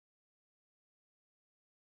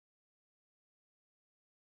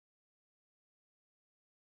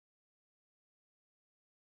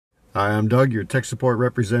Hi, I'm Doug, your tech support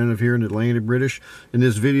representative here in Atlanta, British. In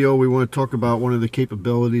this video, we want to talk about one of the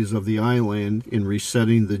capabilities of the iLand in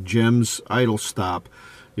resetting the GEMS idle stop.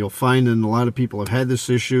 You'll find that a lot of people have had this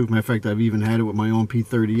issue. Matter of fact, I've even had it with my own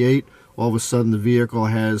P38. All of a sudden, the vehicle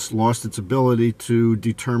has lost its ability to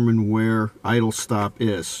determine where idle stop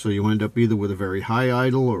is. So you end up either with a very high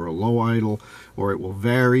idle or a low idle, or it will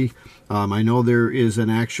vary. I know there is an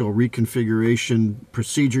actual reconfiguration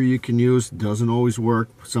procedure you can use. It doesn't always work.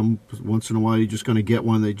 Once in a while, you're just going to get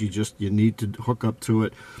one that you need to hook up to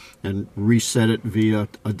it and reset it via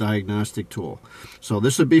a diagnostic tool. So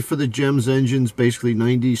this would be for the GEMS engines, basically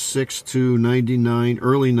 96 to 99,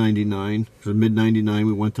 early 99, so mid 99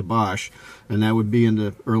 we went to Bosch, and that would be in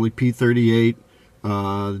the early P38,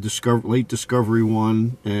 late Discovery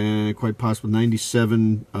 1, and quite possibly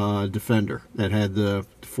 97 Defender that had the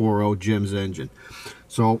 4.0 GEMS engine.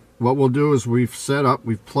 So what we'll do is we've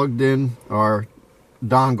plugged in our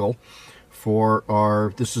dongle for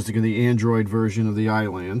our, this is the Android version of the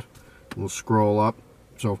iLand. We'll scroll up.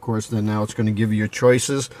 So of course then now it's going to give you your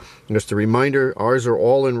choices. Just a reminder, ours are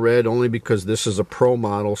all in red only because this is a Pro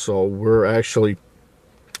model, so we're actually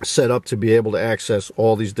set up to be able to access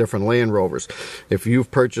all these different Land Rovers. If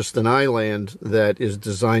you've purchased an iLand that is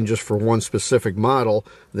designed just for one specific model,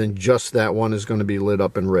 then just that one is going to be lit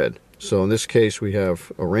up in red. So in this case we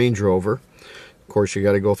have a Range Rover. Of course you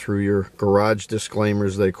got to go through your garage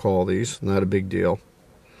disclaimers, they call these, not a big deal.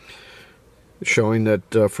 Showing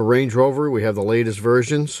that for Range Rover we have the latest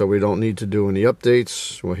version, so we don't need to do any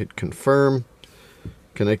updates. We'll hit confirm,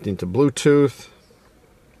 connecting to Bluetooth.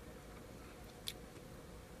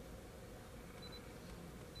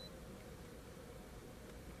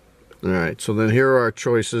 Alright, so then here are our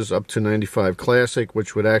choices up to 95 Classic,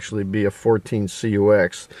 which would actually be a 14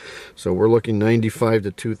 CUX. So we're looking 95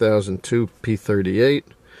 to 2002 P38.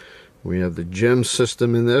 We have the GEMS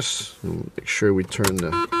system in this. We'll make sure we turn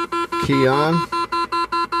the key on.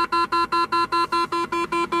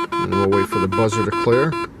 And we'll wait for the buzzer to clear.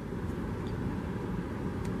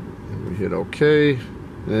 And we hit OK.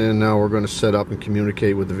 And now we're going to set up and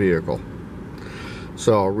communicate with the vehicle.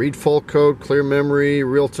 So read full code, clear memory,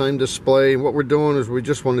 real-time display. What we're doing is we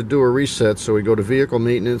just want to do a reset. So we go to vehicle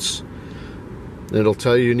maintenance. It'll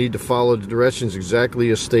tell you need to follow the directions exactly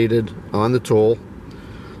as stated on the tool.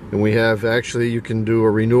 And we have, actually, you can do a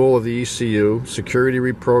renewal of the ECU, security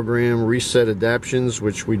reprogram, reset adaptions,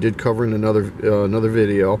 which we did cover in another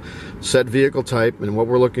video, set vehicle type, and what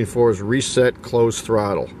we're looking for is reset close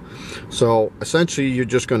throttle. So essentially you're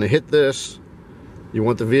just going to hit this. You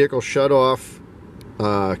want the vehicle shut off,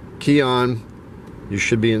 key on. You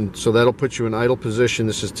should be in, so that'll put you in idle position.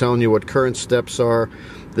 This is telling you what current steps are.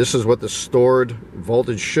 This is what the stored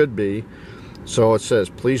voltage should be. So it says,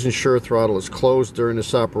 please ensure throttle is closed during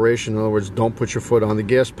this operation. In other words, don't put your foot on the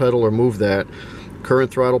gas pedal or move that.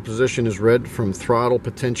 Current throttle position is read from throttle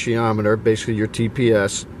potentiometer, basically your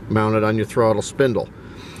TPS, mounted on your throttle spindle.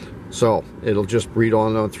 So it'll just read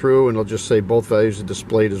on through, and it'll just say both values are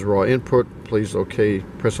displayed as raw input. Please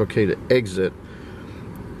press OK to exit.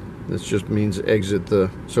 This just means exit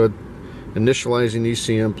the, so initializing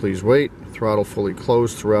ECM, please wait. Throttle fully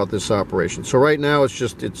closed throughout this operation. So right now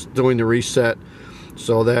it's doing the reset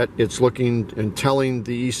so that it's looking and telling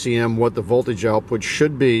the ECM what the voltage output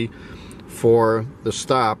should be for the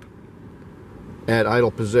stop at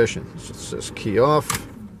idle position. So it says key off.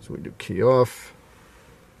 So we do key off.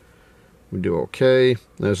 We do OK.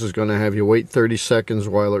 This is going to have you wait 30 seconds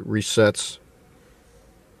while it resets.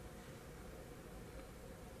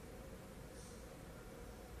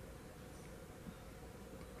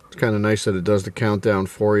 It's kind of nice that it does the countdown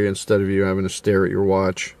for you instead of you having to stare at your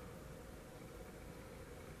watch.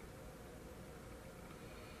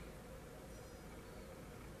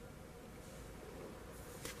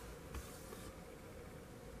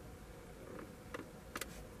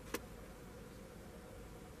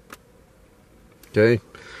 Okay,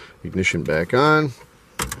 ignition back on.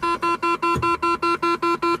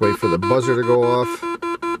 Let's wait for the buzzer to go off.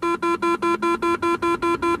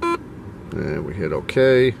 And we hit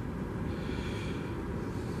OK.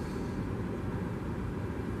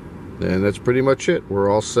 And that's pretty much it. We're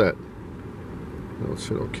all set. Let's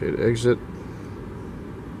hit OK to exit.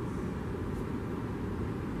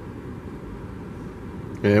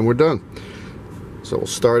 And we're done. So we'll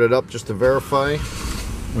start it up just to verify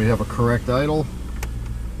we have a correct idle.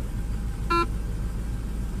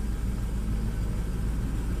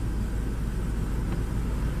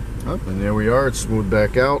 And there we are, it's smoothed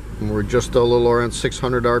back out, and we're just a little around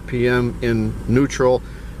 600 RPM in neutral.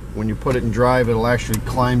 When you put it in drive, it'll actually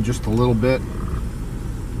climb just a little bit.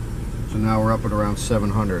 So now we're up at around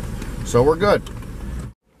 700. So we're good.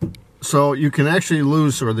 So you can actually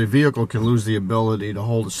lose, or the vehicle can lose the ability to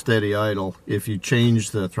hold a steady idle if you change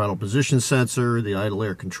the throttle position sensor, the idle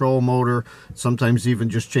air control motor, sometimes even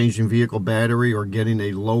just changing vehicle battery or getting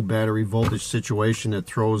a low battery voltage situation that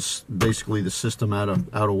throws basically the system out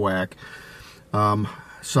of whack.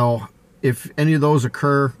 So if any of those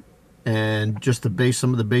occur, and just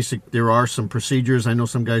some of the basic, there are some procedures. I know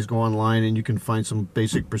some guys go online and you can find some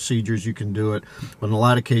basic procedures, you can do it, but in a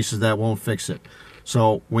lot of cases that won't fix it.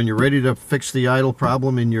 So when you're ready to fix the idle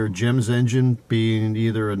problem in your GEMS engine, being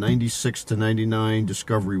either a 96 to 99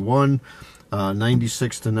 Discovery 1,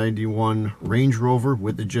 96 to 91 Range Rover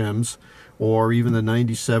with the GEMS, or even the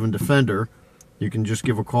 97 Defender, you can just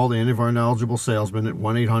give a call to any of our knowledgeable salesmen at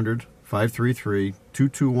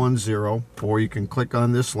 1-800-533-2210, or you can click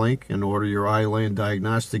on this link and order your iLand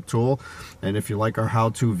diagnostic tool. And if you like our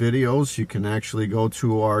how-to videos, you can actually go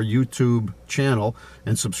to our YouTube channel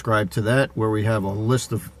and subscribe to that, where we have a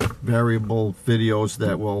list of variable videos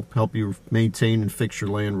that will help you maintain and fix your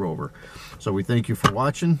Land Rover. So we thank you for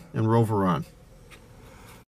watching, and Rover on.